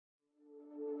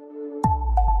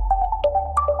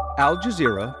Al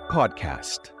Jazeera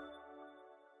Podcast.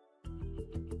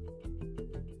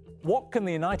 What can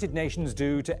the United Nations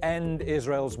do to end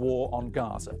Israel's war on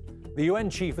Gaza? The UN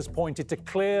chief has pointed to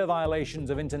clear violations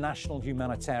of international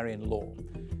humanitarian law.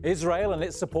 Israel and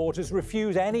its supporters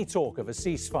refuse any talk of a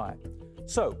ceasefire.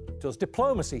 So, does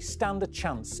diplomacy stand a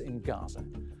chance in Gaza?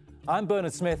 I'm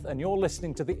Bernard Smith, and you're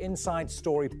listening to the Inside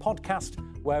Story podcast,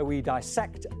 where we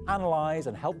dissect, analyse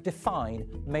and help define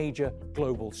major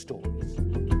global stories.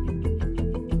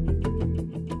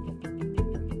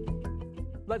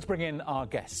 Let's bring in our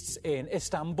guests. In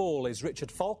Istanbul is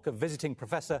Richard Falk, a visiting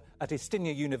professor at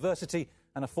Istinye University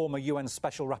and a former UN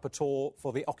Special Rapporteur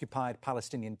for the occupied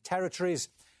Palestinian territories.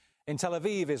 In Tel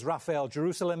Aviv is Raphael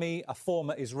Jerusalmy, a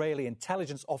former Israeli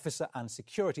intelligence officer and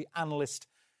security analyst.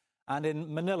 And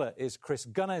in Manila is Chris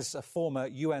Gunness, a former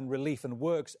UN Relief and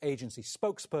Works Agency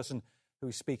spokesperson, who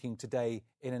is speaking today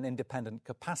in an independent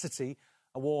capacity.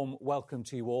 A warm welcome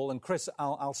to you all. And Chris,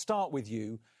 I'll start with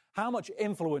you. How much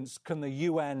influence can the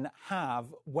UN have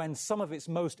when some of its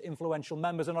most influential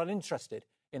members are not interested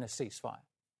in a ceasefire?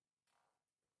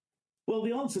 Well,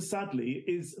 the answer, sadly,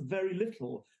 is very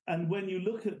little. And when you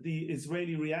look at the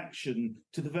Israeli reaction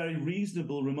to the very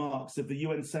reasonable remarks of the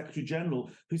UN Secretary General,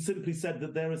 who simply said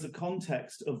that there is a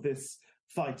context of this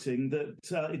fighting, that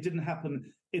it didn't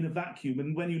happen in a vacuum.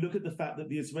 And when you look at the fact that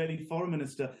the Israeli foreign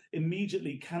minister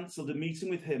immediately cancelled a meeting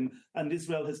with him, and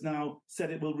Israel has now said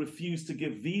it will refuse to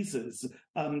give visas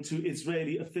to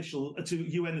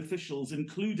UN officials,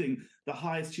 including the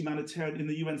highest humanitarian in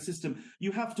the UN system,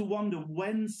 you have to wonder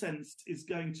when sense is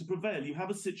going to prevail. You have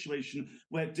a situation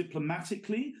where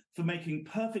diplomatically, for making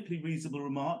perfectly reasonable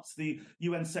remarks, the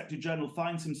UN Secretary General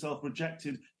finds himself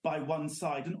rejected by one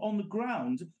side. And on the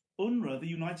ground, UNRWA, the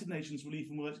United Nations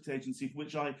Relief and Works Agency, for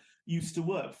which I used to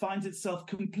work, finds itself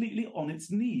completely on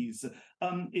its knees.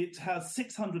 It has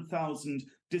 600,000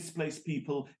 displaced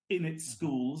people in its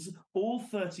schools. All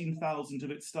 13,000 of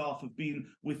its staff have been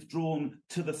withdrawn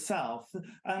to the south,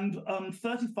 and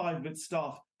 35 of its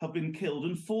staff have been killed,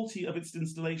 and 40 of its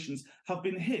installations have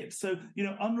been hit. So,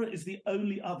 UNRWA is the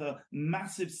only other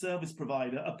massive service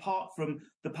provider, apart from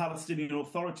the Palestinian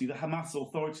Authority, the Hamas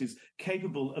authorities,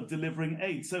 capable of delivering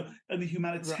aid. So, in a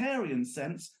humanitarian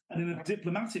sense and in a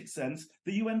diplomatic sense,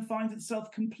 the UN finds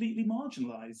itself completely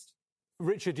marginalised.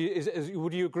 Richard,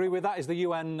 would you agree with that? Is the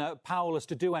UN powerless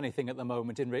to do anything at the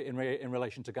moment in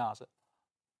relation to Gaza?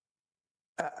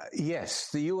 Yes,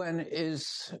 the UN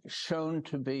is shown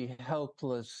to be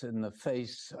helpless in the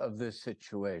face of this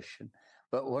situation.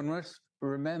 But one must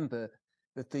remember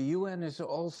that the UN is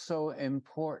also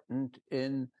important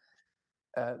in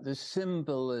the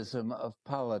symbolism of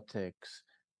politics,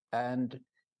 and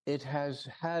it has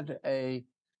had a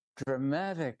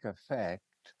dramatic effect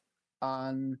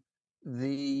on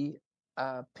the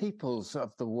peoples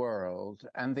of the world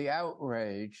and the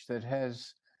outrage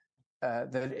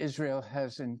that Israel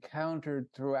has encountered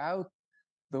throughout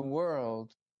the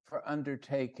world for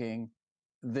undertaking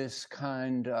this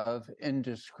kind of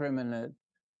indiscriminate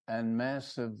and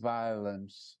massive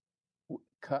violence,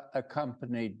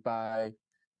 accompanied by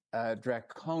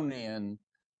draconian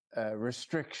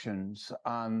restrictions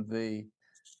on the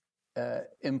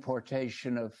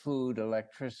importation of food,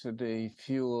 electricity,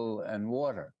 fuel, and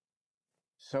water.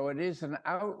 So it is an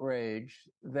outrage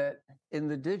that in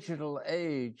the digital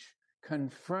age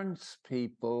confronts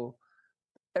people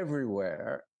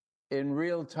everywhere in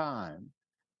real time.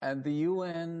 And the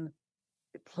UN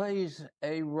plays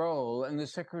a role, and the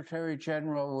Secretary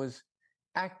General was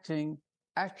acting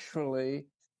actually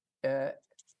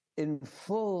in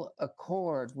full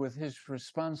accord with his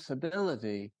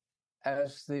responsibility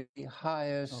as the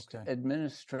highest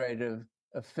administrative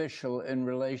official in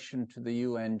relation to the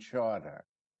UN Charter.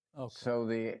 So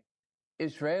the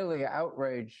Israeli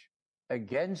outrage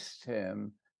against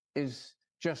him is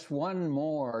just one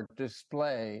more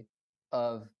display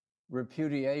of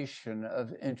repudiation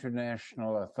of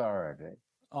international authority.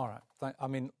 All right.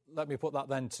 Let me put that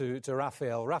then to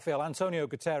Raphael. Raphael, Antonio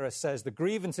Guterres says the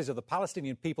grievances of the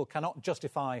Palestinian people cannot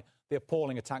justify the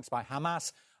appalling attacks by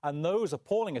Hamas, and those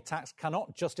appalling attacks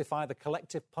cannot justify the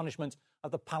collective punishment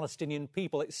of the Palestinian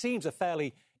people. It seems a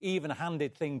fairly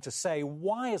even-handed thing to say.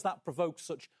 Why has that provoked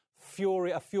such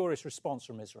a furious response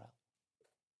from Israel?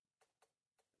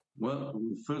 Well,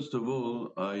 first of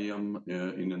all, I am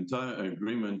in entire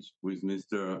agreement with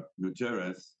Mr.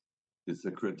 Guterres, the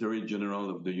Secretary General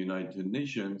of the United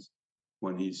Nations,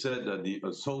 when he said that the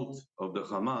assault of the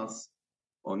Hamas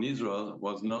on Israel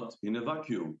was not in a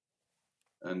vacuum.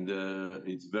 And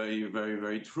it's very, very,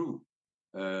 very true,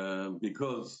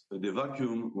 because the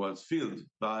vacuum was filled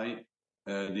by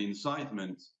the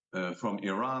incitement from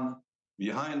Iran,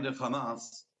 behind the Hamas,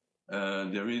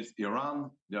 there is Iran,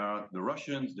 there are the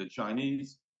Russians, the Chinese,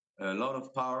 a lot of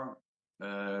power.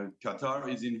 Qatar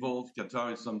is involved. Qatar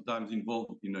is sometimes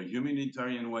involved in a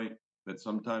humanitarian way, but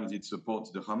sometimes it supports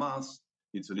the Hamas.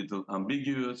 It's a little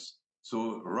ambiguous. So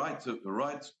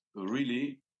really,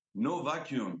 no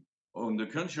vacuum. On the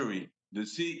contrary, the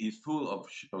sea is full of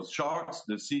sharks.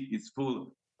 The sea is full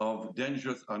of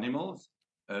dangerous animals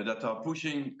that are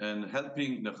pushing and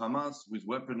helping the Hamas with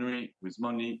weaponry, with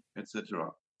money,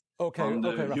 etc. Okay,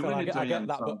 Raphael, I get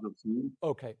that.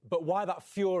 But why that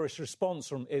furious response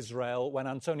from Israel when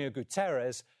Antonio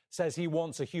Guterres says he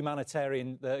wants a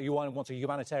humanitarian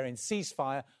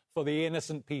ceasefire for the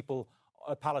innocent people,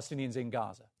 Palestinians in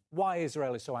Gaza? Why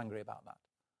Israel is so angry about that?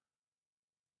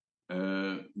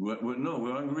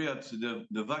 We're angry at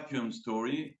the vacuum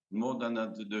story more than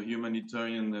at the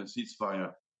humanitarian ceasefire,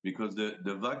 because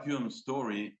the vacuum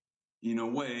story, in a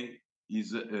way, is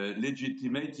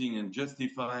legitimating and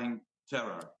justifying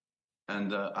terror. And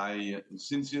I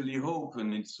sincerely hope,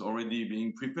 and it's already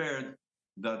being prepared,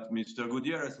 that Mr.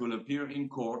 Gutierrez will appear in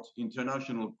court,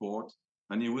 international court,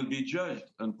 and he will be judged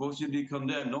and possibly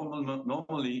condemned.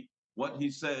 Normally, what he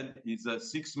said is a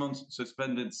 6-month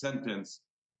suspended sentence,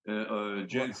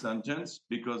 jail sentence,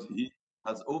 because he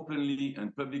has openly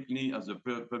and publicly, as a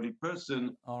public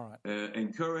person,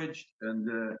 encouraged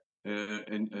and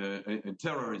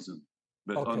terrorism.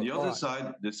 But on the other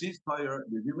side, the ceasefire,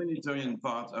 the humanitarian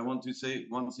part, I want to say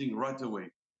one thing right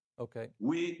away.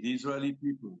 We, the Israeli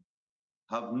people,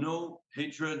 have no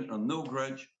hatred and no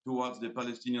grudge towards the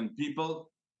Palestinian people.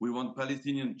 We want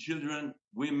Palestinian children,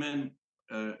 women,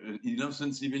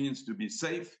 innocent civilians to be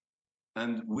safe.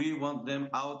 And we want them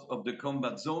out of the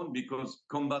combat zone, because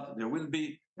combat there will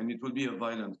be, and it will be a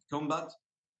violent combat.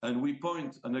 And we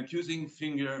point an accusing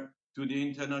finger to the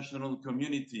international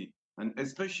community, and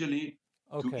especially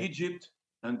to Egypt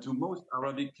and to most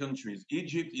Arabic countries.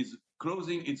 Egypt is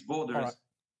closing its borders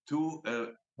to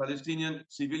Palestinian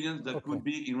civilians that could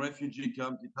be in refugee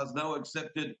camps. It has now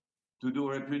accepted to do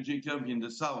a refugee camp in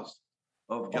the south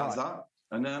of Gaza.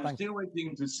 And I'm still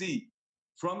waiting to see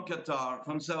from Qatar,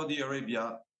 from Saudi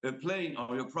Arabia, a plane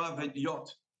or a private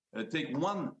yacht take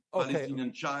one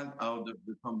Palestinian child out of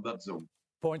the combat zone.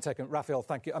 Point taken. Raphael,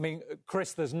 thank you. I mean,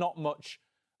 Chris, there's not much...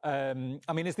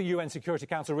 is the UN Security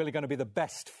Council really going to be the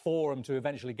best forum to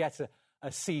eventually get a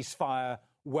ceasefire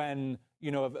when,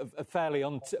 a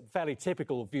fairly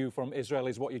typical view from Israel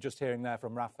is what you're just hearing there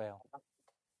from Raphael?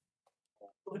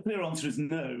 Well, the clear answer is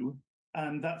no,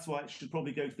 and that's why it should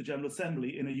probably go to the General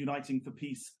Assembly in a uniting for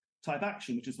peace type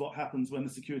action, which is what happens when the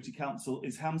Security Council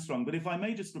is hamstrung. But if I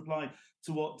may just reply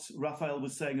to what Raphael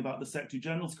was saying about the Secretary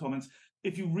General's comments,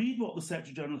 if you read what the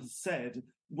Secretary General has said,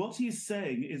 what he is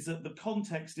saying is that the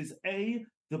context is A,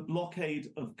 the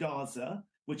blockade of Gaza,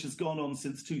 which has gone on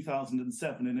since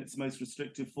 2007 in its most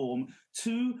restrictive form,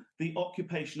 2, the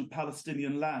occupation of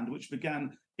Palestinian land, which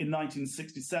began in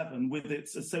 1967 with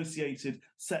its associated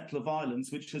settler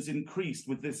violence, which has increased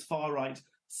with this far-right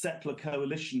settler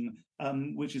coalition,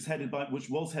 which was headed by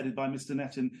Mr.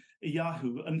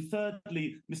 Netanyahu. And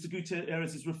thirdly, Mr.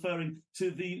 Guterres is referring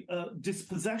to the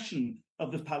dispossession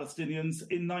of the Palestinians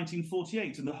in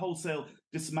 1948 and the wholesale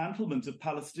dismantlement of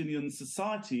Palestinian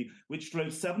society, which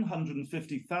drove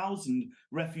 750,000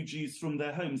 refugees from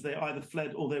their homes. They either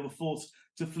fled or they were forced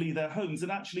to flee their homes.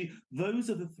 And actually, those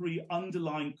are the 3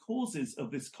 underlying causes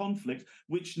of this conflict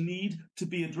which need to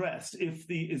be addressed if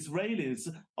the Israeli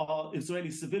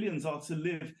civilians are to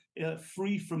live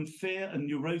free from fear and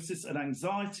neurosis and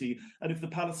anxiety, and if the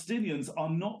Palestinians are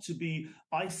not to be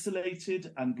isolated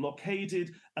and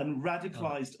blockaded and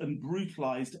radicalized and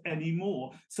brutalized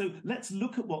anymore. So let's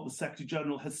look at what the Secretary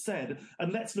General has said,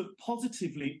 and let's look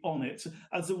positively on it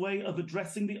as a way of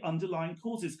addressing the underlying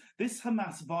causes. This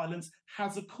Hamas violence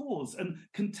has a cause, and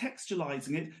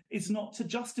contextualizing it is not to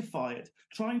justify it.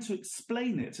 Trying to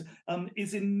explain it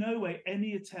is in no way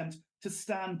any attempt to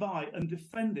stand by and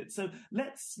defend it. So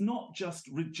let's not just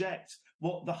reject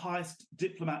what the highest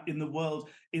diplomat in the world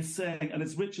is saying. And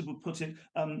as Richard would put it,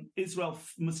 Israel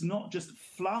must not just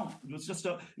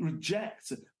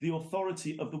reject the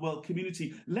authority of the world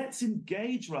community. Let's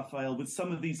engage, Raphael, with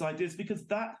some of these ideas, because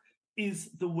that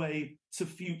is the way to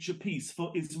future peace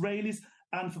for Israelis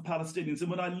and for Palestinians. And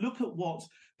when I look at what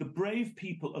the brave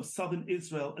people of southern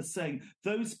Israel are saying,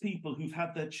 those people who've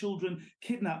had their children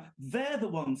kidnapped, they're the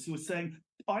ones who are saying,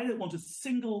 I don't want a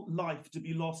single life to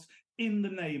be lost in the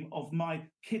name of my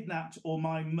kidnapped or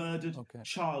my murdered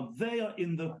child. They are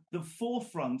in the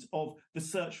forefront of the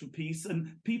search for peace,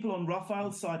 and people on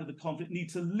Raphael's side of the conflict need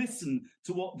to listen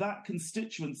to what that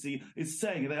constituency is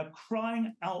saying. They are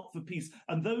crying out for peace,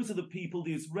 and those are the people,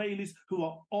 the Israelis, who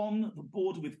are on the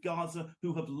border with Gaza,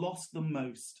 who have lost the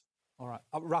most. All right.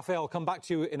 Raphael, I'll come back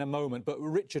to you in a moment, but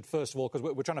Richard, first of all, because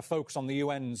we're trying to focus on the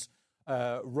UN's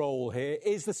role here.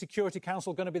 Is the Security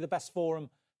Council going to be the best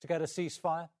forum to get a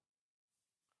ceasefire?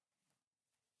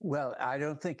 Well, I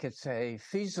don't think it's a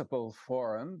feasible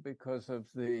forum because of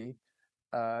the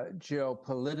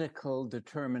geopolitical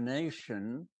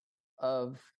determination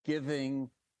of giving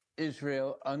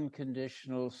Israel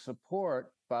unconditional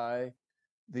support by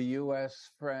the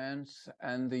US, France,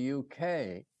 and the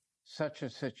UK. Such a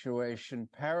situation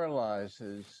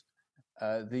paralyzes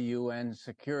the UN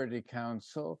Security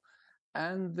Council,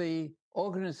 and the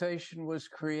organization was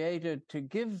created to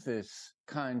give this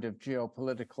kind of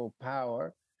geopolitical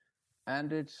power.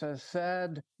 And it's a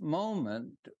sad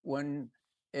moment when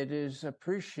it is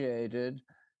appreciated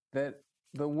that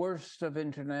the worst of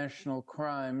international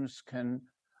crimes can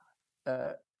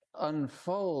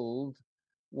unfold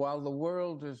while the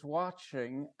world is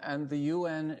watching and the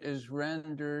UN is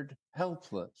rendered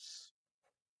helpless.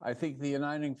 I think the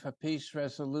Uniting for Peace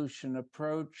resolution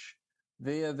approach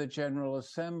via the General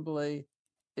Assembly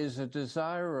is a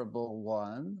desirable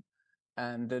one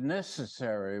and a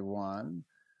necessary one.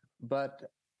 But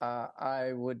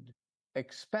I would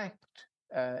expect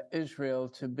Israel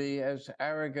to be as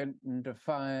arrogant and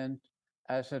defiant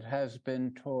as it has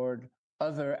been toward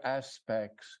other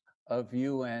aspects of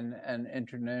UN and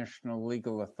international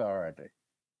legal authority.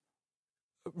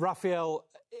 Raphael,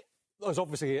 there's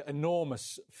obviously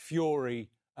enormous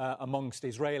fury amongst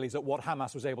Israelis at what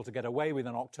Hamas was able to get away with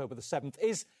on October the 7th.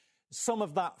 Is some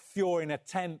of that fury an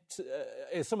attempt,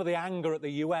 is some of the anger at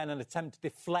the UN an attempt to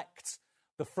deflect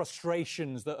the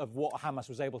frustrations of what Hamas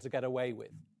was able to get away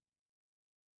with?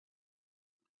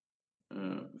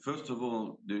 First of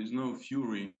all, there is no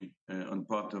fury on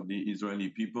part of the Israeli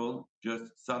people,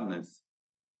 just sadness.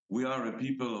 We are a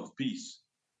people of peace.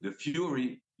 The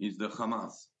fury is the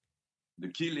Hamas. The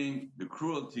killing, the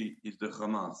cruelty is the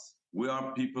Hamas. We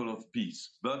are people of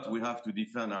peace, but we have to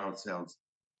defend ourselves.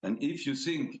 And if you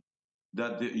think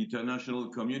that the international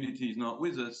community is not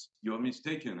with us, you're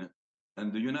mistaken.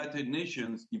 And the United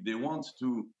Nations, if they want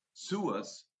to sue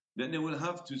us, then they will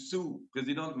have to sue.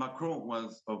 President Macron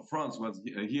of France was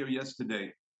here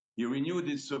yesterday. He renewed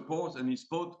his support and he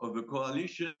spoke of a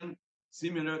coalition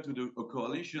similar to a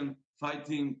coalition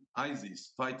fighting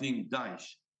ISIS, fighting Daesh.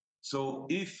 So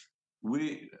if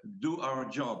we do our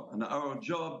job, and our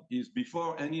job is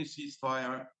before any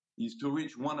ceasefire, is to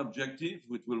reach one objective,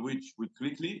 which will reach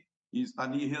quickly, is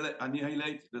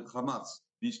annihilate the Hamas.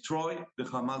 Destroy the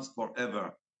Hamas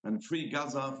forever and free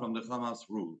Gaza from the Hamas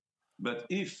rule. But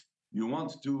if you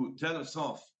want to tell us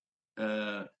off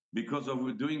because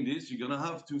of doing this, you're going to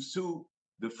have to sue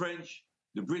the French,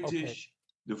 the British,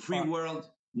 the free world,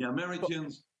 the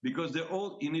Americans, because they're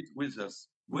all in it with us.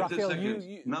 Wait Raphael, a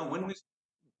second. Now, when we...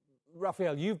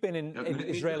 Raphael, you've been in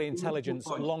Israeli intelligence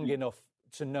long enough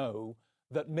to know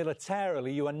that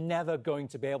militarily you are never going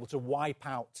to be able to wipe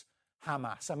out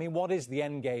Hamas. I mean, what is the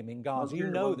end game in Gaza? You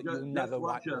know that you'll never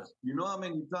wipe it out. You know how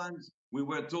many times we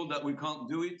were told that we can't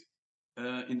do it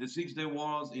in the Six-Day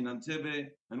Wars, in Entebbe,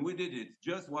 and we did it.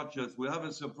 Just watch us. We have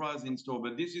a surprise in store,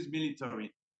 but this is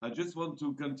military. I just want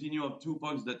to continue on 2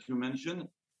 points that you mentioned.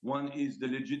 One is the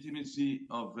legitimacy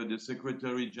of the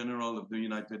Secretary General of the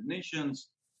United Nations,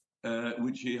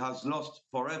 which he has lost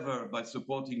forever by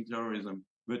supporting terrorism.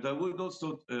 But I would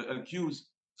also accuse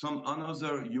some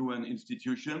another UN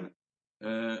institution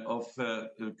of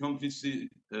complicity,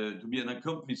 to be an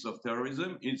accomplice of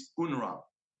terrorism. It's UNRWA.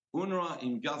 UNRWA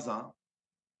in Gaza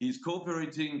is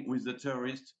cooperating with the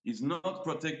terrorists, is not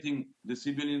protecting the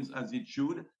civilians as it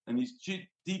should, and is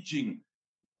teaching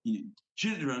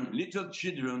children, little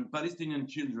children, Palestinian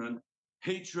children,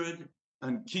 hatred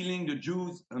and killing the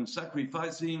Jews and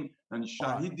sacrificing and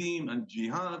shahidim and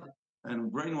jihad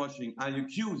and brainwashing. I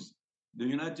accuse the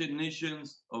United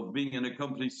Nations of being an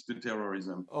accomplice to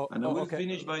terrorism. And I will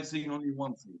finish by saying only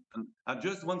one thing. And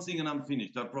just one thing and I'm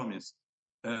finished, I promise.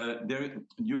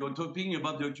 You're talking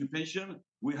about the occupation.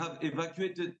 We have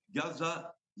evacuated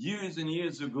Gaza years and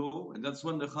years ago, and that's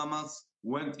when the Hamas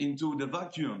went into the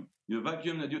vacuum. The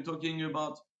vacuum that you're talking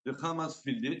about, the Hamas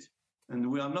filled it,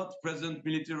 and we are not present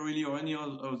militarily or any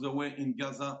other way in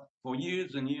Gaza for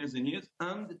years and years and years.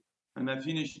 And I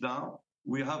finish now,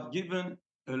 we have given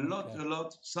a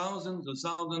lot, thousands and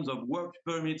thousands of work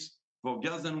permits for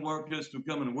Gazan workers to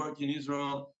come and work in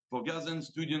Israel, for Gazan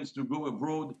students to go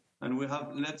abroad, and we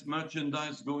have let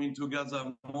merchandise go into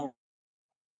Gaza more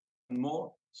and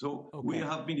more. So we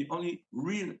have been the only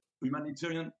real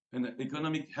humanitarian and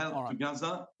economic help to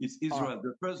Gaza is Israel.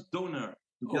 The first donor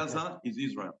to Gaza is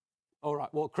Israel. All right.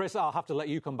 Well, Chris, I'll have to let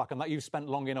you come back on that. You've spent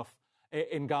long enough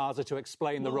in Gaza to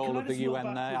explain the role of the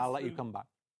UN there. I'll let you come back.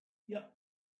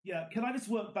 Yeah. Can I just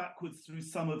work backwards through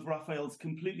some of Raphael's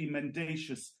completely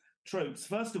mendacious tropes?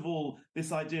 First of all,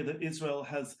 this idea that Israel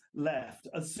has left.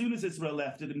 As soon as Israel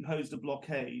left, it imposed a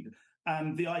blockade.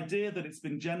 And the idea that it's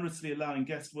been generously allowing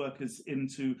guest workers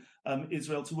into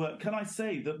Israel to work. Can I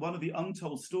say that one of the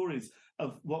untold stories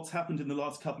of what's happened in the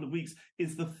last couple of weeks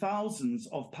is the thousands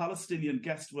of Palestinian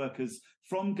guest workers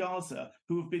from Gaza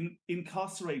who have been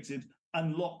incarcerated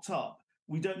and locked up.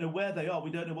 We don't know where they are. We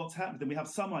don't know what's happened to them. We have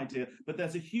some idea, but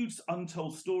there's a huge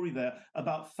untold story there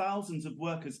about thousands of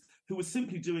workers who were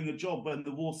simply doing a job when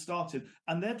the war started,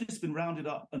 and they've just been rounded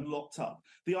up and locked up.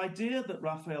 The idea that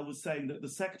Raphael was saying that the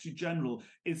Secretary General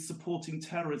is supporting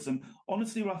terrorism,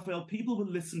 honestly, Raphael, people will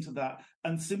listen to that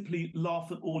and simply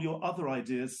laugh at all your other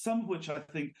ideas, some of which I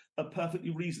think are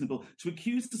perfectly reasonable. To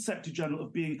accuse the Secretary General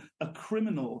of being a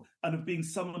criminal and of being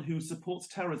someone who supports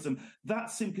terrorism,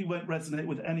 that simply won't resonate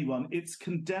with anyone. It's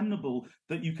condemnable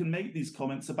that you can make these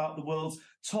comments about the world's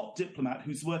top diplomat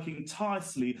who's working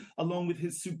tirelessly along with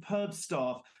his superb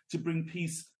staff to bring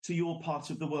peace to your part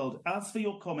of the world. As for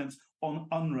your comments on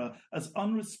UNRWA, as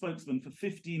UNRWA's spokesman for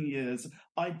 15 years,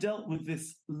 I dealt with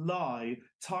this lie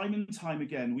time and time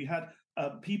again. We had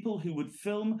people who would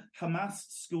film Hamas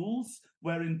schools,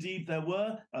 where indeed there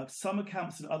were summer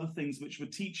camps and other things which were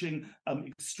teaching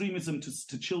extremism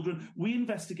to children. We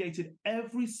investigated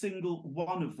every single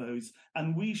one of those,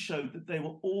 and we showed that they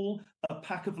were all a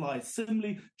pack of lies.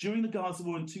 Similarly, during the Gaza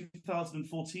war in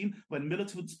 2014, when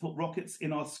militants put rockets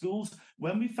in our schools,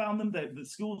 when we found them, the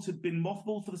schools had been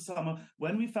mothballed for the summer.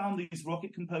 When we found these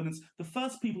rocket components, the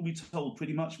first people we told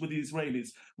pretty much were the Israelis.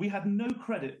 We had no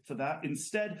credit for that.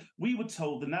 Instead, we were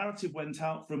told, the narrative went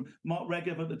out from Mark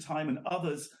Regev at the time and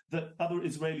others, that other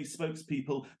Israeli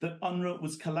spokespeople, that UNRWA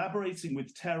was collaborating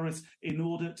with terrorists in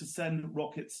order to send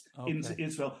rockets into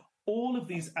Israel. All of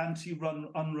these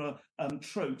anti-UNRWA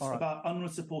tropes about UNRWA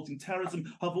supporting terrorism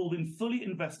have all been fully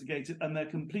investigated, and they're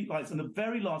complete lies. And the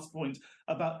very last point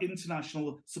about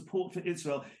international support for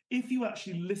Israel, if you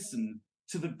actually listen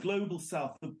to the global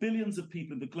south, the billions of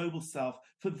people in the global south,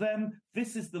 for them,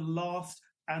 this is the last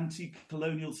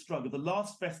anti-colonial struggle, the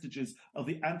last vestiges of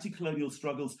the anti-colonial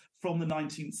struggles from the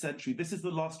 19th century. This is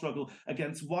the last struggle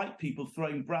against white people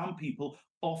throwing brown people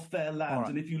off their land.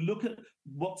 And if you look at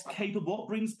what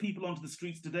brings people onto the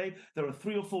streets today, there are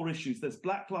 3 or 4 issues. There's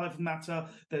Black Lives Matter,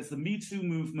 there's the Me Too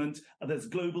movement, there's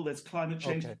climate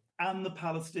change, and the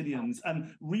Palestinians.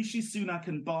 And Rishi Sunak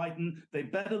and Biden, they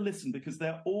better listen, because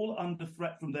they're all under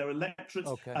threat from their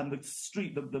electorates and the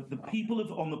street. The people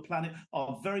on the planet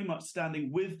are very much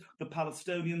standing with the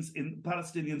Palestinians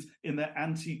in their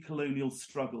anti-colonial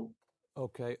struggle.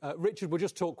 Okay. Richard, we'll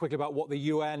just talk quickly about what the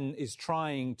UN is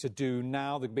trying to do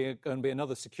now. There'll be going to be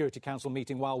another Security Council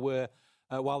meeting while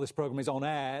this programme is on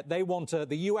air. They want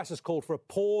the US has called for a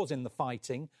pause in the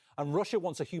fighting, and Russia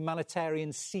wants a humanitarian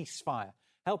ceasefire.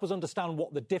 Help us understand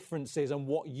what the difference is and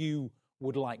what you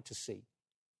would like to see.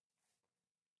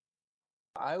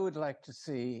 I would like to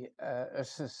see a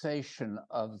cessation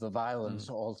of the violence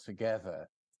altogether,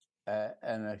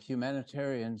 and a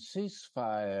humanitarian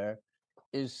ceasefire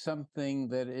is something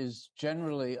that is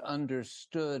generally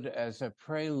understood as a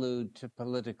prelude to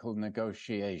political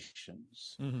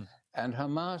negotiations. And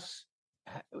Hamas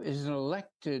is an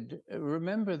elected,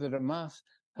 remember that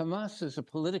Hamas is a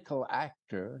political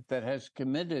actor that has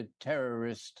committed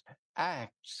terrorist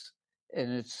acts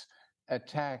in its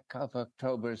attack of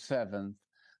October 7th.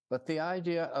 But the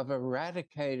idea of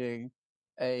eradicating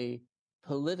a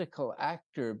political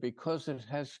actor because it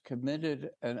has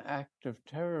committed an act of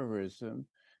terrorism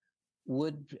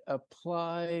would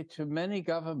apply to many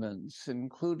governments,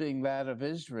 including that of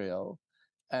Israel,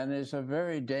 and is a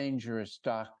very dangerous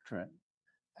doctrine.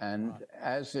 And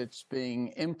as it's being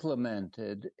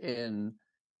implemented in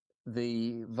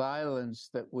the violence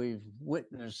that we've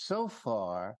witnessed so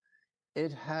far,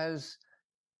 it has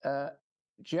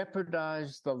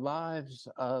jeopardized the lives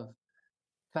of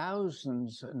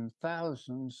thousands and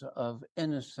thousands of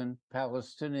innocent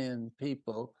Palestinian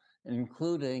people,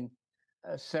 including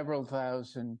several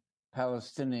thousand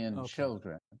Palestinian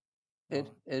children.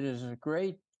 It is a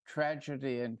great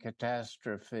tragedy and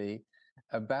catastrophe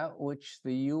about which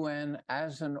the UN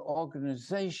as an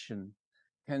organization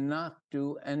cannot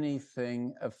do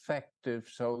anything effective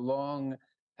so long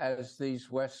as these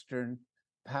Western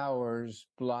powers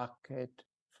block it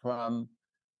from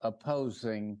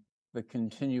opposing the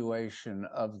continuation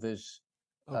of this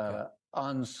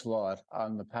onslaught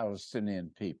on the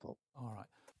Palestinian people. All right.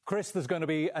 Chris, there's going to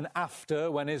be an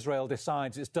after when Israel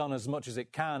decides it's done as much as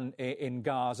it can in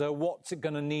Gaza. What's it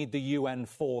going to need the UN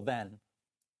for then?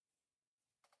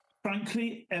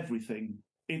 Frankly, everything.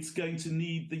 It's going to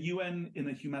need the UN in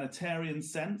a humanitarian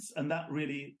sense, and that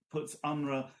really puts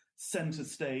UNRWA center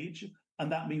stage.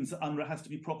 And that means that UNRWA has to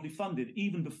be properly funded.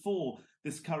 Even before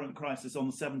this current crisis on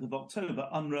the 7th of October,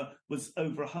 UNRWA was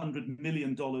over $100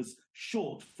 million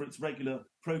short for its regular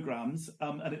programs,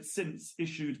 and it's since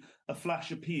issued a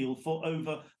flash appeal for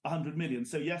over 100 million.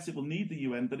 So yes, it will need the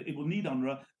UN, but it will need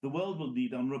UNRWA. The world will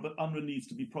need UNRWA, but UNRWA needs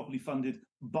to be properly funded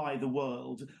by the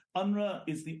world. UNRWA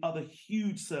is the other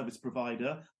huge service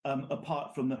provider,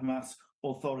 apart from the Hamas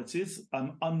authorities.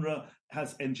 UNRWA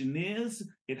has engineers,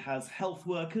 it has health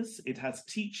workers, it has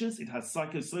teachers, it has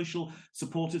psychosocial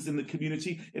supporters in the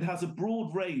community. It has a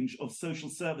broad range of social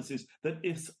services that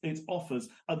it offers,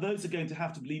 and those are going to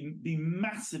have to be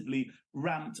massively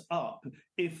ramped up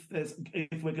if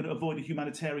we're going to avoid a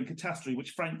humanitarian catastrophe,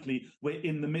 which frankly we're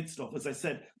in the midst of. As I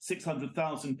said,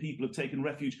 600,000 people have taken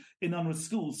refuge in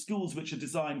UNRWA schools which are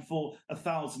designed for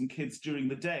 1,000 kids during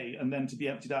the day and then to be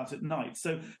emptied out at night.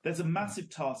 So there's a massive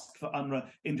task for UNRWA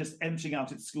in just emptying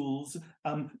out its schools.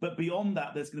 But beyond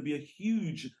that, there's going to be a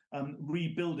huge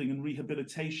rebuilding and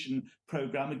rehabilitation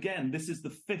program. Again, this is the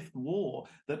fifth war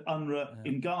that UNRWA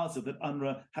in Gaza that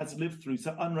UNRWA has lived through.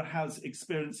 So UNRWA has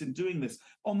experience in doing this.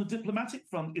 On the diplomatic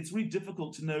front, it's really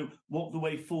difficult to know what the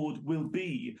way forward will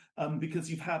be, because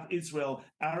you've had Israel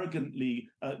arrogantly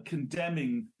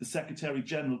condemning the Secretary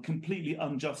General completely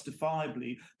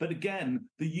unjustifiably. But again,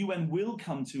 the UN will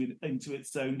come into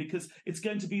its own, because it's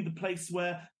going to be the place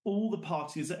where all the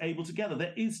parties are able to gather.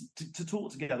 There is to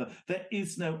talk together. There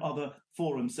is no other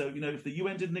forum. So, if the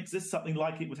UN didn't exist, something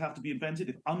like it would have to be invented.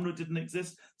 If UNRWA didn't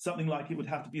exist, something like it would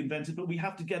have to be invented. But we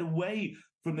have to get away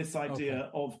from this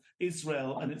idea of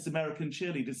Israel and its American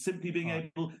cheerleaders simply being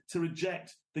able to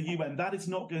reject the UN. That is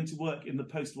not going to work in the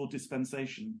post-war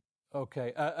dispensation.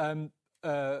 Okay.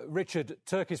 Richard,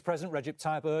 Turkey's President Recep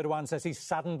Tayyip Erdogan says he's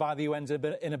saddened by the UN's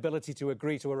inability to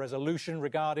agree to a resolution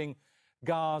regarding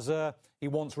Gaza. He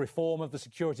wants reform of the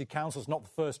Security Council. It's not the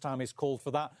first time he's called for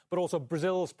that. But also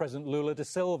Brazil's President Lula da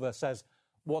Silva says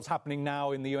what's happening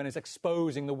now in the UN is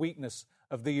exposing the weakness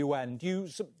of the UN. Do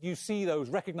you see those,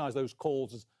 recognise those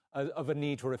calls of a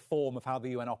need for reform of how the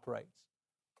UN operates?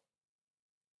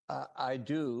 I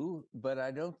do, but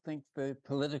I don't think the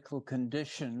political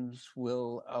conditions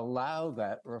will allow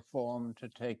that reform to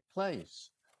take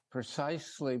place,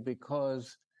 precisely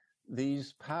because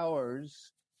these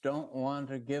powers don't want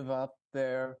to give up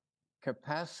their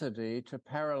capacity to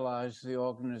paralyze the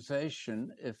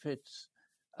organization if its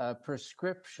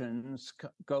prescriptions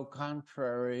go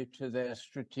contrary to their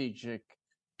strategic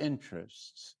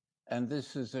interests. And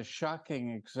this is a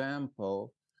shocking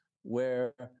example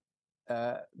where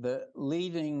the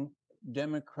leading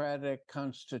democratic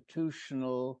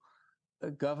constitutional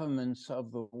governments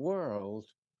of the world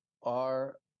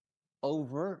are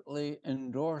overtly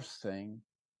endorsing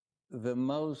the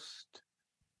most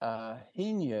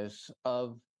heinous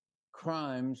of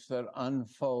crimes that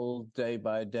unfold day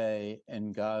by day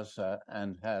in Gaza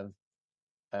and have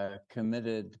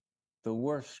committed the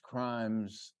worst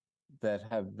crimes that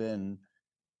have been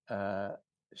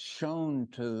shown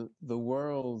to the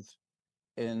world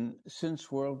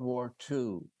since World War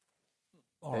II.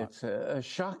 It's a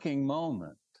shocking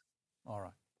moment. All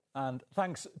right. And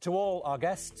thanks to all our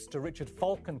guests, to Richard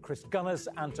Falk and Chris Gunness,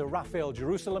 and to Raphael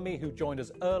Jerusalmy, who joined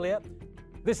us earlier.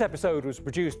 This episode was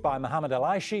produced by Mohammed El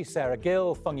Aishi, Sarah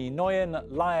Gill, Fungi Nguyen,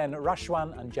 Lion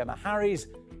Rashwan and Gemma Harries.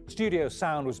 Studio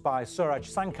sound was by Suraj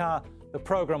Sankar. The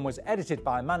programme was edited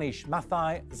by Manish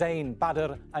Mathai, Zain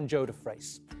Badr and Joe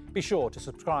DeFrace. Be sure to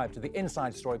subscribe to the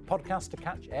Inside Story podcast to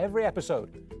catch every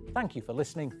episode. Thank you for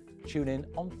listening. Tune in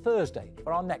on Thursday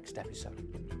for our next episode.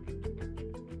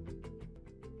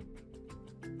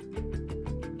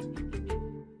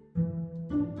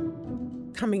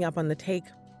 Coming up on The Take,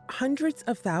 hundreds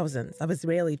of thousands of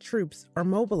Israeli troops are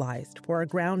mobilized for a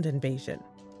ground invasion.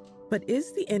 But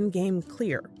is the end game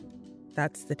clear?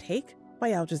 That's The Take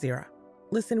by Al Jazeera.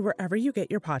 Listen wherever you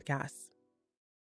get your podcasts.